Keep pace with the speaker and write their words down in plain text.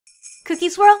Cookie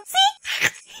Swirl? See?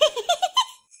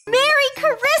 Merry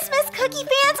Christmas, Cookie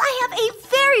fans! I have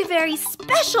a very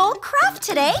special craft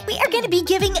today. We are going to be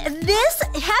giving this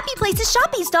Happy Places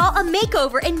Shoppies doll a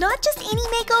makeover, and not just any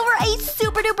makeover, a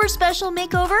super duper special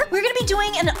makeover. We're going to be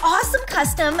doing an awesome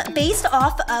custom based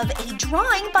off of a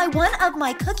drawing by one of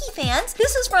my Cookie fans.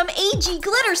 This is from AG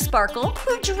Glitter Sparkle,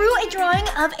 who drew a drawing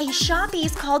of a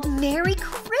Shoppies called Merry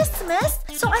Christmas.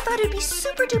 So I thought it'd be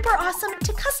super duper awesome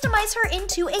to customize her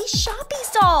into a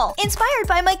Shoppies doll, inspired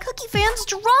by my Cookie fans'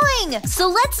 drawing. So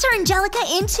let's turn Angelica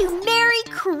into Merry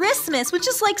Christmas, which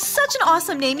is like such an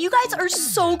awesome name. You guys are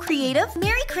so creative.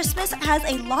 Merry Christmas has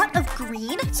a lot of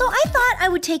green, so I thought I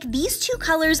would take these two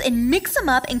colors and mix them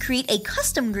up and create a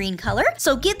custom green color.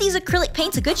 So give these acrylic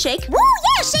paints a good shake. Woo,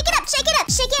 yeah, shake it up, shake it up,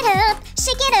 shake it up,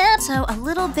 shake it up. So a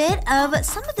little bit of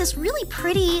some of this really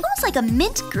pretty, almost like a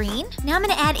mint green. Now I'm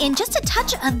gonna add in just a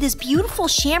touch of this beautiful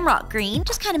shamrock green.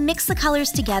 Just kind of mix the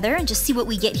colors together and just see what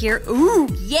we get here. Ooh,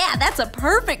 yeah, that's a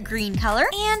perfect green color.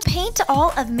 And paint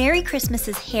all of Merry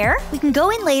Christmas's hair. We can go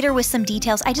in later with some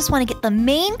details. I just want to get the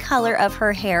main color of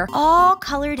her hair all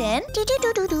colored in.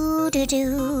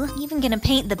 Even gonna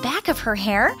paint the back of her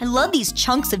hair. I love these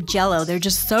chunks of jello. They're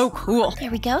just so cool.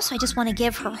 There we go. So I just want to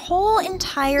give her whole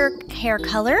entire hair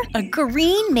color a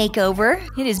green makeover.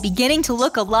 It is beginning to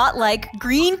look a lot like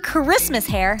green Christmas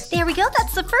hair. There we go.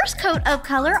 That's the first coat of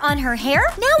color on her hair.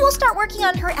 Now we'll start working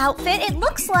on her outfit. It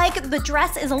looks like the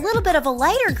dress is a little bit of a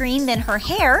lighter green than her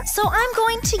hair. So I'm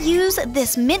going to use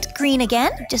this mint green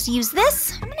again. Just use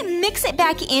this. I'm gonna mix it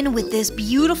back in with this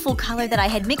beautiful color that I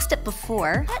had mixed up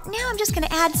before. But now I'm just gonna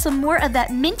add some more of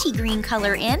that minty green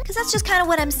color in, because that's just kind of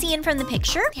what I'm seeing from the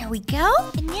picture. There we go.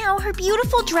 And now her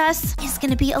beautiful dress is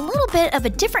gonna be a little bit of a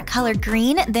different colored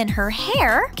green than her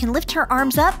hair. Can lift her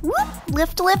arms up. Whoop,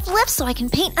 lift, lift, lift, so I can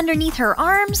paint underneath her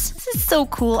arms. This is so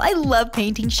cool. I love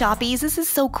painting Shoppies. This is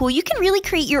so cool. You can really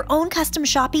create your own custom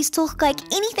Shoppies to look like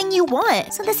anything you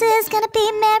want. So this is gonna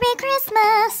be Merry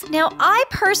Christmas. Now, I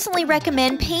personally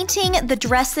recommend painting the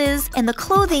dresses and the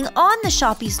clothing on the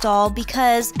Shoppies doll,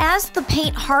 because as the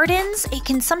paint hardens, it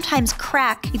can sometimes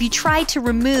crack if you try to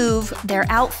remove their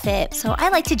outfit. So I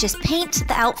like to just paint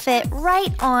the outfit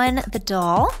right on the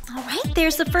doll. All right,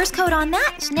 there's the first coat on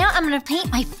that. So now I'm gonna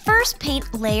paint my first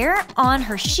paint layer on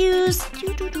her shoes.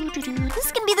 This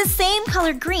is gonna be the same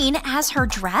color green as her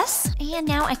dress. And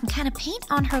now I can kind of paint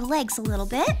on her legs a little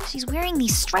bit. She's wearing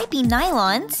these stripy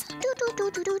nylons.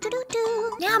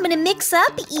 Now I'm gonna mix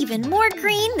up even more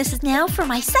green. This is now for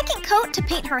my second coat to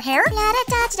paint her hair.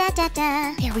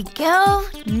 There we go.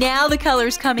 Now the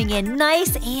color's coming in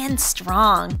nice and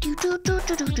strong.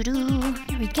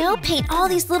 There we go. Paint all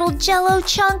these little jello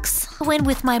chunks. Go in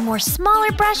with my more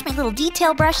smaller brush, my little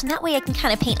detail brush, and that way I can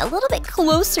kind of paint a little bit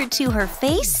closer to her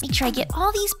face. Make sure I get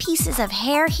all these pieces of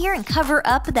hair here and cover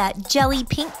up that jelly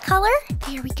pink color.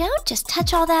 There we go. Just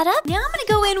touch all that up. Now I'm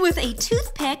gonna go in with a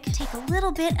toothpick, take a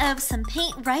little bit of some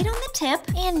paint right on the tip,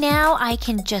 and now I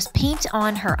can just paint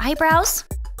on her eyebrows.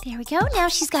 There we go. Now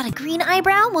she's got a green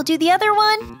eyebrow. We'll do the other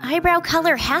one. Eyebrow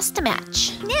color has to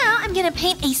match. Now I'm gonna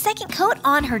paint a second coat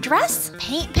on her dress.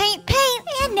 Paint, paint, paint.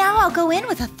 And now I'll go in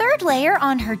with a third layer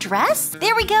on her dress.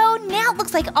 There we go. Now it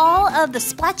looks like all of the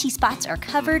splotchy spots are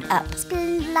covered up.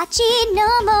 Splotchy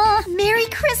no more. Merry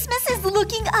Christmas is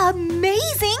looking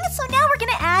amazing. So now we're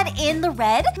gonna add in the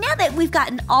red. Now that we've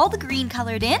gotten all the green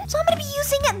colored in, so I'm gonna be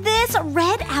using this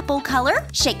red apple color.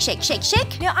 Shake, shake, shake,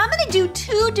 shake. Now I'm gonna do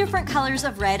two different colors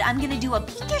of red. I'm gonna do a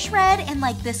pinkish red and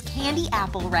like this candy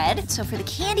apple red. So for the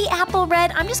candy apple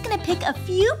red, I'm just gonna pick a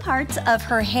few parts of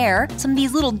her hair, some of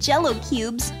these little jello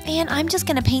cubes, and I'm just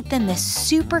gonna paint them this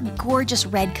super gorgeous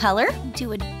red color.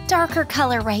 Do a darker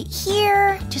color right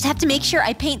here. Just have to make sure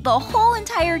I paint the whole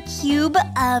entire cube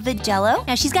of jello.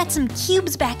 Now she's got some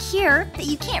cubes back here that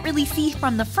you can't really see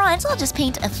from the front, so I'll just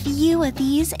paint a few of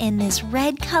these in this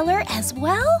red color as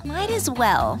well. Might as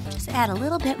well. Just add a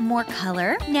little bit more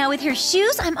color. Now with her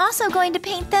shoes, I'm also going to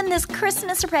paint them this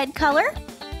Christmas red color.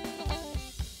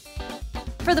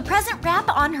 For the present wrap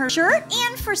on her shirt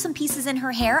and for some pieces in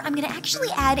her hair, I'm gonna actually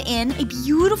add in a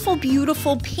beautiful,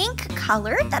 beautiful pink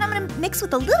color that I'm gonna mix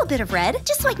with a little bit of red,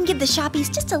 just so I can give the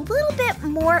Shoppies just a little bit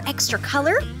more extra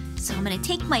color. So I'm gonna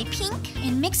take my pink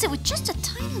and mix it with just a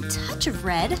tiny touch of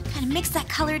red. Kind of mix that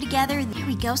color together. There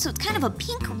we go. So it's kind of a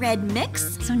pink-red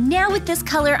mix. So now with this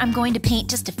color, I'm going to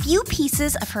paint just a few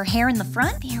pieces of her hair in the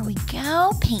front. There we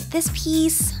go. Paint this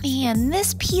piece and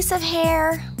this piece of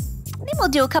hair. And then we'll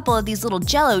do a couple of these little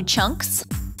jello chunks.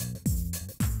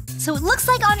 So it looks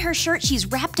like on her shirt she's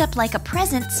wrapped up like a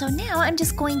present, so now I'm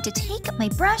just going to take my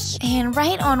brush and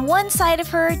right on one side of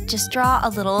her, just draw a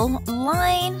little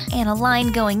line and a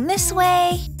line going this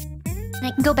way.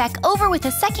 And I can go back over with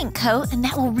a second coat, and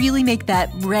that will really make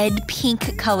that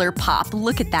red-pink color pop.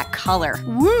 Look at that color.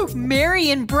 Woo,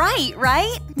 merry and bright,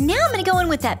 right? Now I'm gonna go in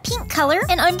with that pink color,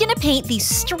 and I'm gonna paint these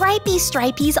stripy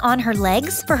stripies on her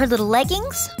legs for her little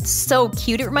leggings. So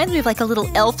cute. It reminds me of like a little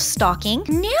elf stocking.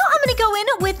 Now I'm gonna go in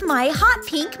with my hot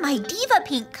pink, my diva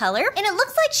pink color, and it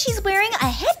looks like she's wearing a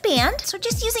headband. So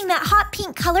just using that hot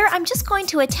pink color, I'm just going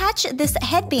to attach this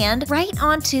headband right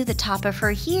onto the top of her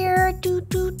here.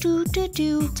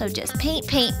 So just paint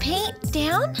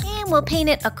down, and we'll paint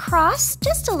it across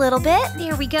just a little bit.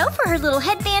 There we go for her little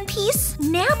headband piece.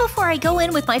 Now before I go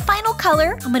in with my final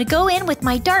color, I'm gonna go in with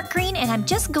my dark green, and I'm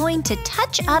just going to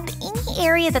touch up any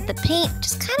area that the paint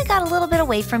just kind of got a little bit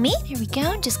away from me. There we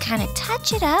go, just kind of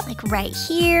touch it up, like right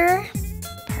here.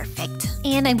 Perfect.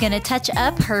 And I'm gonna touch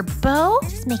up her bow,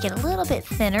 just make it a little bit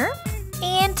thinner.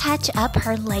 And touch up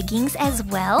her leggings as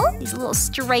well. These little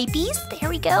stripies, there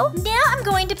we go. Now I'm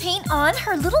going to paint on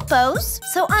her little bows.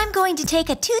 So I'm going to take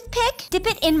a toothpick, dip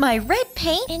it in my red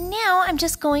paint, and now I'm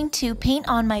just going to paint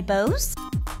on my bows.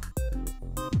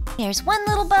 There's one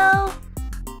little bow.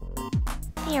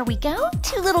 There we go,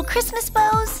 2 little Christmas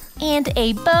bows, and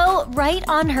a bow right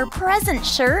on her present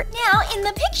shirt. Now, in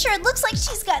the picture, it looks like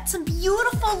she's got some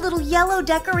beautiful little yellow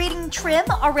decorating trim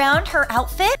around her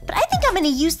outfit, but I think I'm gonna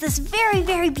use this very,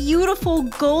 very beautiful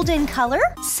golden color.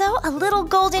 So, a little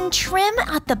golden trim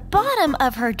at the bottom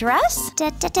of her dress.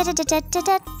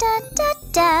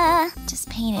 Just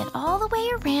paint it all the way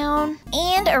around,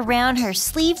 and around her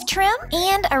sleeve trim,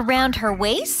 and around her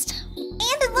waist.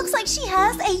 And it looks like she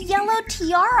has a yellow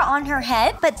tiara on her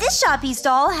head, but this Shoppies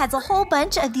doll has a whole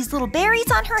bunch of these little berries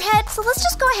on her head, so let's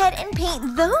just go ahead and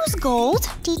paint those gold.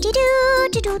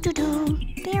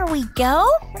 There we go.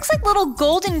 Looks like little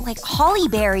golden, like holly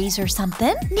berries or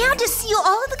something. Now to seal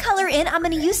all of the color in, I'm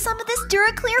gonna use some of this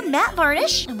Duraclear matte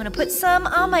varnish. I'm gonna put some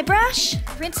on my brush,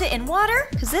 rinse it in water,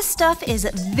 because this stuff is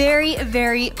very,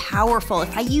 very powerful.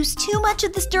 If I use too much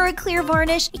of this Duraclear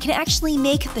varnish, it can actually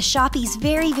make the Shoppies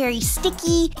very, very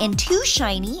sticky and too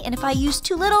shiny. And if I use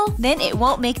too little, then it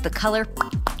won't make the color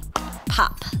pop.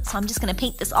 So I'm just gonna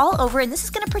paint this all over, and this is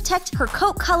gonna protect her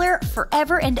coat color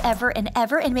forever and ever and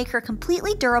ever and make her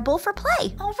completely durable for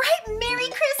play. All right, Merry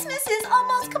Christmas is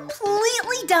almost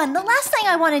completely done. The last thing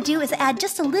I wanna do is add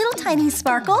just a little tiny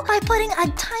sparkle by putting a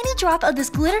tiny drop of this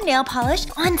glitter nail polish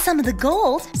on some of the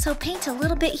gold. So paint a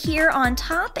little bit here on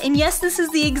top, and yes, this is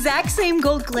the exact same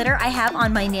gold glitter I have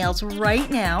on my nails right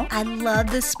now. I love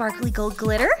this sparkly gold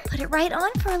glitter. Put it right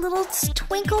on for a little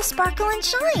twinkle, sparkle, and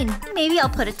shine. Maybe I'll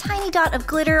put a tiny dot of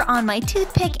glitter on my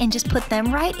toothpick and just put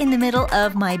them right in the middle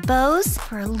of my bows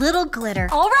for a little glitter.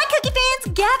 All right, Cookie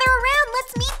fans, gather around.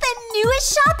 Let's meet the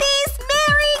newest Shoppies.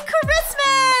 Merry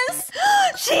Christmas!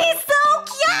 She's so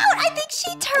cute! I think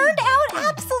she turned out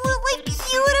absolutely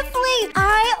beautifully.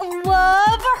 I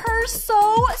love her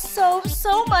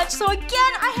so much. So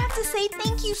again, I have to say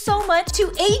thank you so much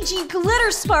to AG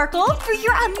Glitter Sparkle for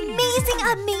your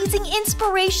amazing,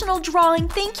 inspirational drawing.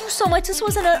 Thank you so much. This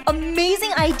was an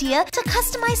amazing idea to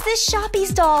customize this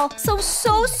Shoppies doll. So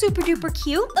super duper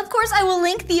cute. Of course, I will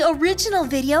link the original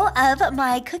video of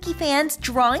my Cookie fans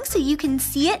drawing so you can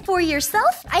see it for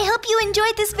yourself. I hope you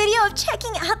enjoyed this video of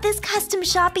checking out this custom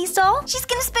Shoppies doll. She's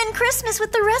gonna spend Christmas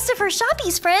with the rest of her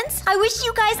Shoppies friends. I wish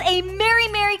you guys a Merry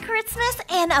Christmas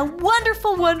and a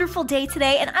wonderful day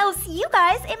today, and I will see you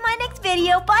guys in my next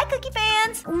video. Bye, Cookie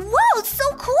fans. Whoa, so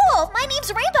cool. My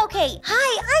name's Rainbow Kate.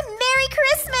 Hi, I'm Merry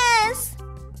Christmas.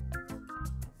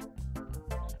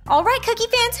 All right, Cookie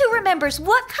fans, who remembers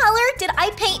what color did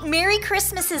I paint Merry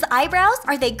Christmas's eyebrows?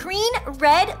 Are they green,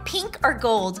 red, pink, or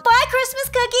gold? Bye, Christmas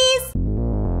cookies!